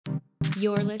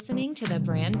You're listening to the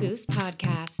Brand Boost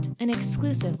Podcast, an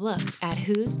exclusive look at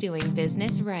who's doing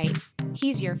business right.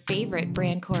 He's your favorite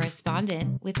brand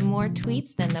correspondent with more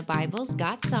tweets than the Bible's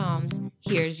got Psalms.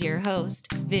 Here's your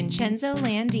host, Vincenzo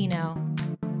Landino.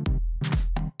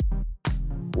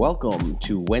 Welcome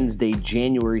to Wednesday,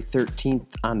 January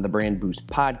 13th on the Brand Boost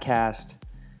Podcast.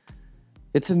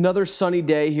 It's another sunny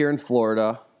day here in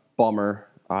Florida. Bummer.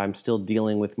 I'm still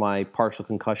dealing with my partial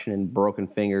concussion and broken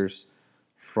fingers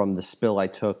from the spill I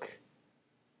took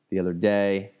the other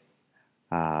day.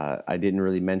 I didn't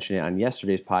really mention it on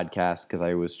yesterday's podcast because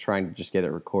I was trying to just get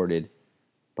it recorded.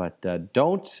 But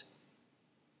don't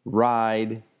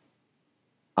ride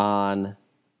on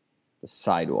the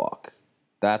sidewalk.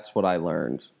 That's what I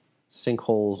learned.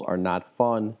 Sinkholes are not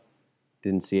fun.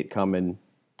 Didn't see it coming.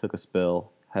 Took a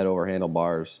spill. Head over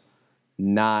handlebars.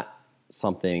 Not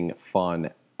something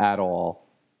fun at all.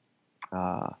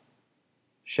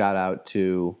 Shout out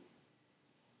to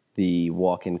the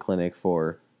walk-in clinic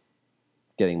for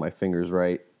getting my fingers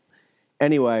right.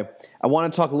 Anyway, I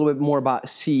want to talk a little bit more about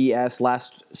CES.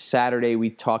 Last Saturday, we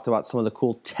talked about some of the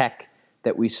cool tech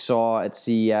that we saw at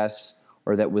CES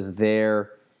or that was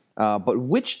there. But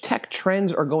which tech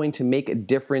trends are going to make a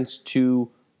difference to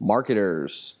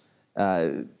marketers?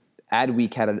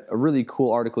 Adweek had a really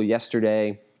cool article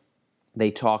yesterday.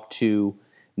 They talked to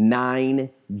 9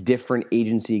 different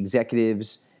agency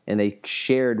executives, and they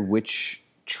shared which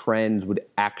trends would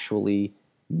actually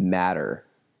matter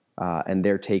and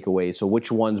their takeaways. So which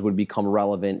ones would become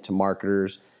relevant to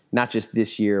marketers, not just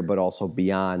this year, but also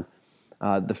beyond.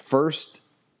 The first,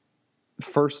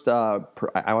 I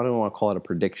don't want to call it a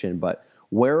prediction, but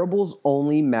wearables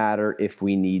only matter if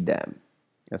we need them.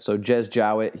 So Jez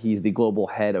Jowett, he's the global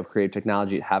head of creative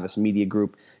technology at Havas Media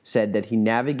Group, said that he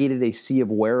navigated a sea of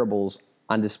wearables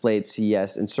on display at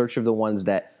CES in search of the ones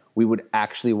that we would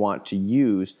actually want to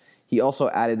use. He also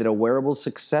added that a wearable's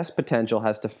success potential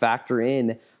has to factor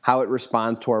in how it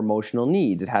responds to our emotional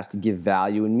needs. It has to give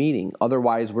value and meaning.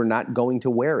 Otherwise, we're not going to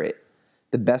wear it.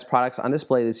 The best products on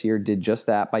display this year did just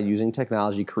that by using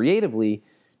technology creatively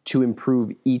to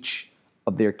improve each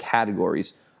of their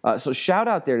categories. So shout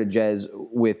out there to Jez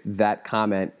with that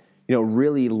comment. You know,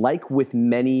 really, like with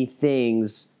many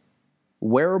things,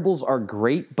 wearables are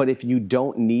great, but if you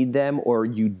don't need them or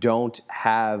you don't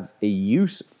have a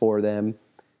use for them,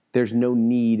 there's no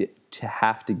need to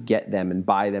have to get them and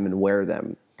buy them and wear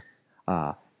them.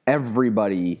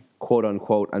 Everybody, quote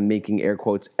unquote, I'm making air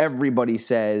quotes, everybody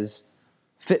says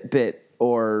Fitbit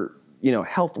or,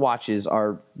 health watches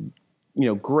are,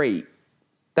 great.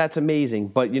 That's amazing.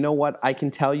 But you know what? I can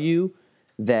tell you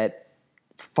that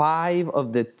 5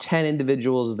 of the 10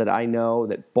 individuals that I know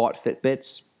that bought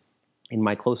Fitbits in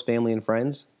my close family and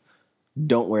friends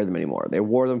don't wear them anymore. They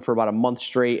wore them for about a month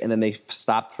straight, and then they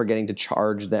stopped forgetting to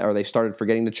charge them, or they started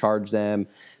forgetting to charge them.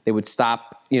 They would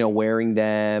stop, wearing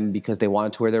them because they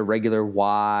wanted to wear their regular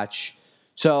watch.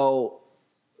 So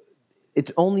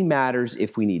it only matters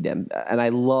if we need them. And I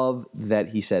love that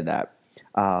he said that.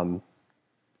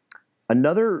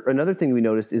 Another thing we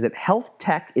noticed is that health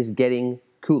tech is getting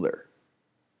cooler.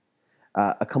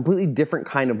 A completely different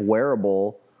kind of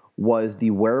wearable was the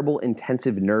wearable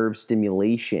intensive nerve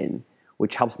stimulation,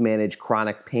 which helps manage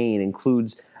chronic pain,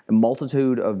 includes a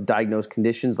multitude of diagnosed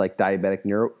conditions like diabetic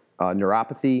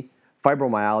neuropathy,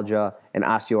 fibromyalgia, and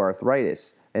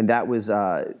osteoarthritis. And that was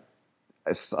Saatchi &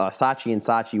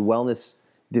 Saatchi Wellness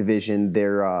Division,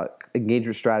 their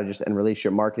engagement strategist and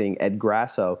relationship marketing, Ed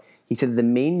Grasso. He said the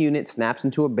main unit snaps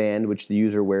into a band, which the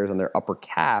user wears on their upper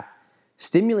calf,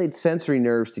 stimulates sensory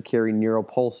nerves to carry neural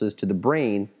pulses to the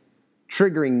brain,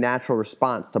 triggering natural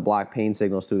response to block pain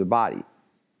signals through the body.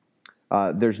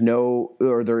 There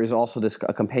is also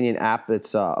a companion app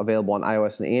that's available on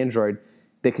iOS and Android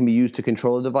that can be used to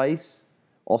control the device,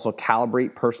 also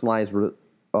calibrate personalized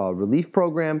relief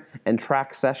program, and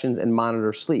track sessions and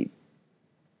monitor sleep.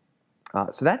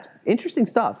 So that's interesting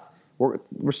stuff.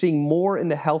 We're seeing more in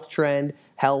the health trend,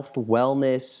 health,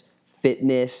 wellness,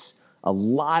 fitness, a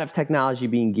lot of technology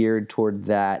being geared toward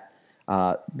that.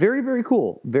 Very, very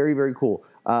cool. Very, very cool.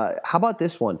 How about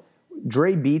this one?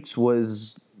 Dre Beats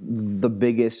was the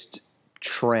biggest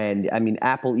trend. I mean,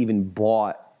 Apple even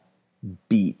bought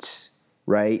Beats,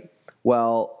 right?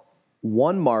 Well,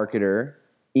 one marketer,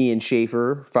 Ian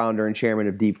Schaefer, founder and chairman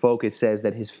of Deep Focus, says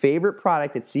that his favorite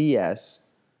product at CES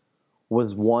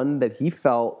was one that he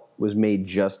felt was made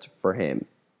just for him.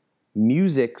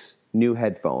 Muzik's new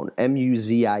headphone,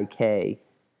 M-U-Z-I-K.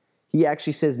 He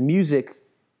actually says Muzik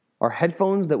are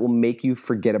headphones that will make you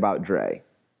forget about Dre.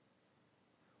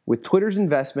 With Twitter's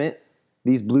investment,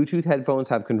 these Bluetooth headphones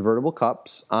have convertible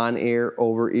cups, on-ear,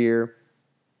 over-ear,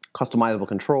 customizable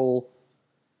control,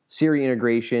 Siri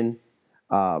integration.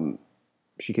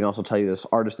 She can also tell you this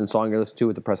artist and song you're listening to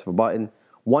with the press of a button.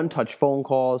 One-touch phone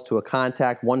calls to a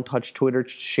contact. One-touch Twitter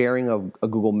sharing of a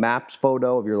Google Maps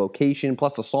photo of your location,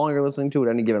 plus the song you're listening to at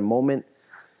any given moment.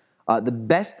 The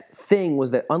best thing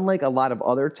was that unlike a lot of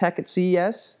other tech at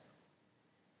CES,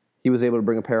 he was able to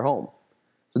bring a pair home.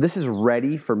 So this is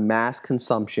ready for mass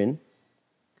consumption,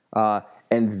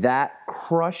 and that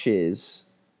crushes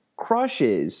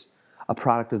a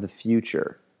product of the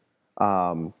future.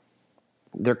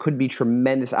 There could be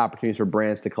tremendous opportunities for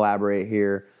brands to collaborate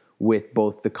here with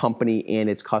both the company and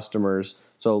its customers.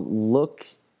 So look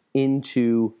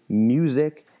into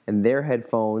music and their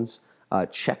headphones.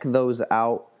 Check those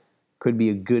out. Could be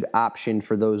a good option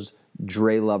for those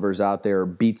Dre lovers out there, or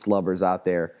Beats lovers out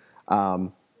there. A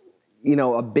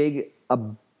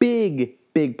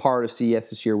big part of CES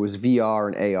this year was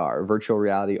VR and AR, virtual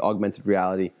reality, augmented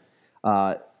reality.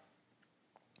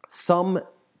 Some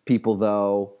people,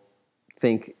 though,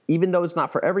 think even though it's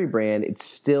not for every brand, it's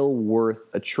still worth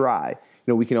a try.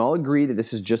 We can all agree that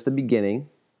this is just the beginning,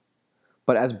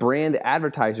 but as brand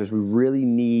advertisers, we really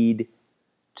need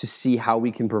to see how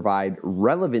we can provide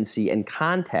relevancy and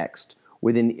context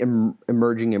within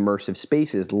emerging immersive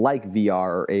spaces like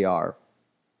VR or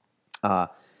AR.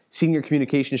 Senior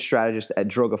communications strategist at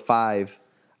Droga5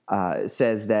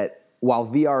 says that while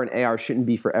VR and AR shouldn't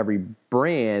be for every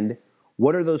brand,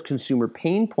 what are those consumer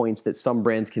pain points that some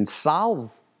brands can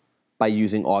solve by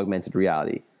using augmented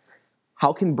reality?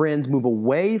 How can brands move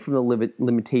away from the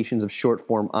limitations of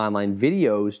short-form online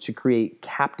videos to create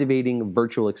captivating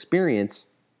virtual experience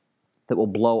that will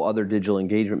blow other digital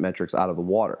engagement metrics out of the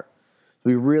water?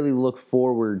 We really look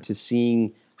forward to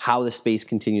seeing how the space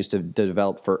continues to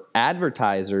develop for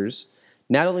advertisers,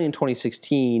 not only in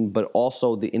 2016, but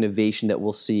also the innovation that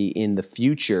we'll see in the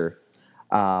future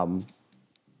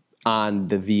on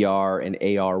the VR and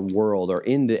AR world, or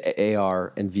in the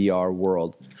AR and VR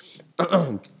world.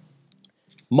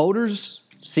 Motors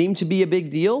seem to be a big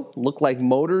deal. Looked like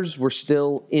motors were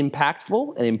still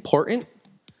impactful and important.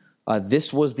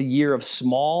 This was the year of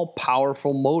small,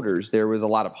 powerful motors. There was a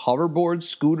lot of hoverboards,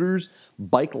 scooters,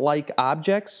 bike-like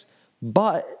objects,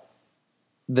 but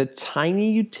the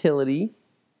tiny utility,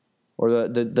 or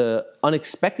the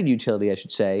unexpected utility, I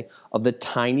should say, of the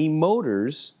tiny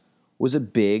motors was a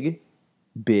big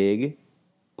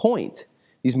point.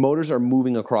 These motors are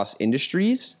moving across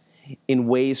industries in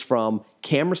ways from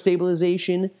camera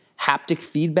stabilization, haptic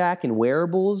feedback, and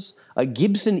wearables.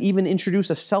 Gibson even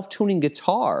introduced a self-tuning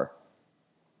guitar.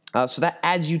 So that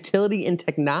adds utility and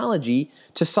technology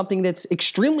to something that's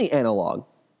extremely analog.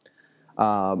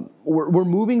 We're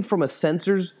moving from a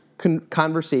sensors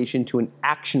conversation to an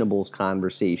actionables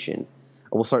conversation.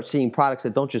 We'll start seeing products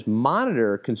that don't just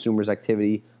monitor consumers'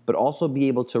 activity, but also be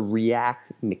able to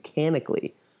react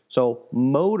mechanically. So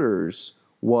motors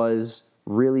was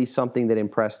really something that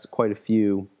impressed quite a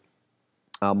few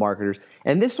marketers.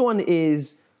 And this one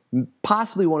is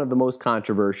possibly one of the most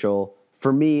controversial.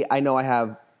 For me, I know I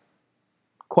have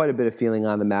quite a bit of feeling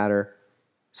on the matter.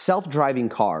 Self-driving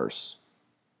cars.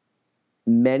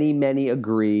 Many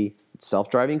agree that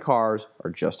self-driving cars are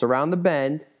just around the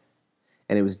bend,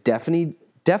 and it was definitely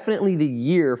the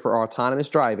year for autonomous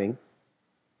driving.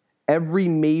 Every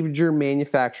major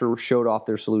manufacturer showed off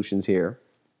their solutions here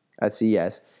at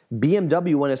CES.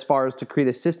 BMW went as far as to create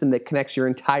a system that connects your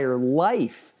entire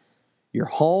life, your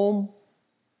home,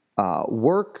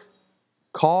 work,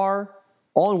 car,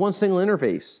 all in one single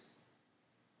interface.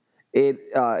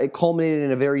 It culminated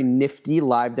in a very nifty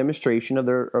live demonstration of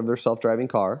their self-driving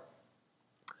car.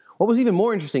 What was even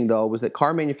more interesting, though, was that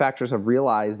car manufacturers have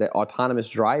realized that autonomous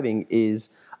driving is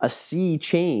a sea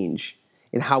change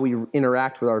in how we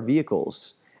interact with our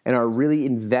vehicles, and are really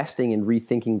investing in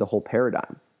rethinking the whole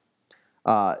paradigm.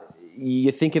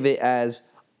 You think of it as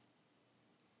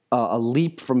a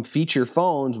leap from feature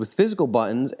phones with physical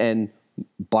buttons and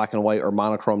black and white or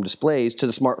monochrome displays to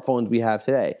the smartphones we have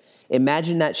today.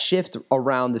 Imagine that shift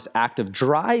around this act of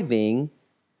driving,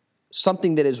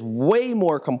 something that is way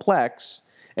more complex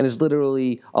and is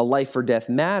literally a life or death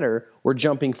matter. We're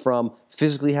jumping from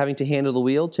physically having to handle the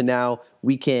wheel to now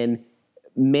we can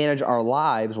manage our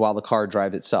lives while the car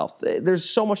drives itself. There's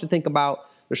so much to think about.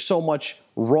 There's so much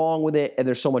wrong with it, and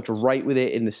there's so much right with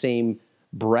it in the same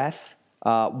breath.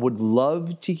 Would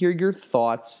love to hear your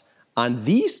thoughts on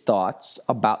these thoughts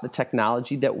about the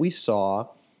technology that we saw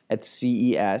at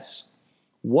CES.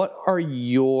 What are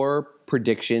your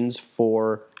predictions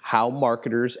for how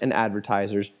marketers and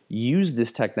advertisers use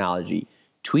this technology?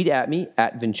 Tweet at me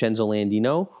at Vincenzo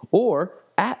Landino or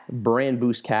at Brand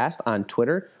Boost Cast on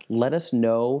Twitter. Let us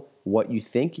know what you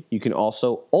think. You can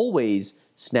also always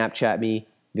Snapchat me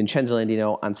Vincenzo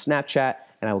Landino on Snapchat,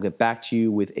 and I will get back to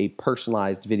you with a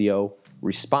personalized video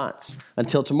response.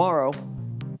 Until tomorrow,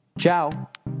 ciao.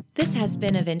 This has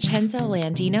been a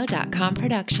VincenzoLandino.com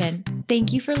production.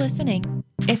 Thank you for listening.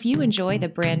 If you enjoy the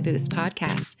Brand Boost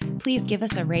podcast, please give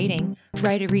us a rating,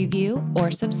 write a review,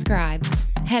 or subscribe.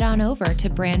 Head on over to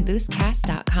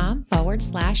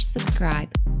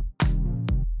brandboostcast.com/subscribe.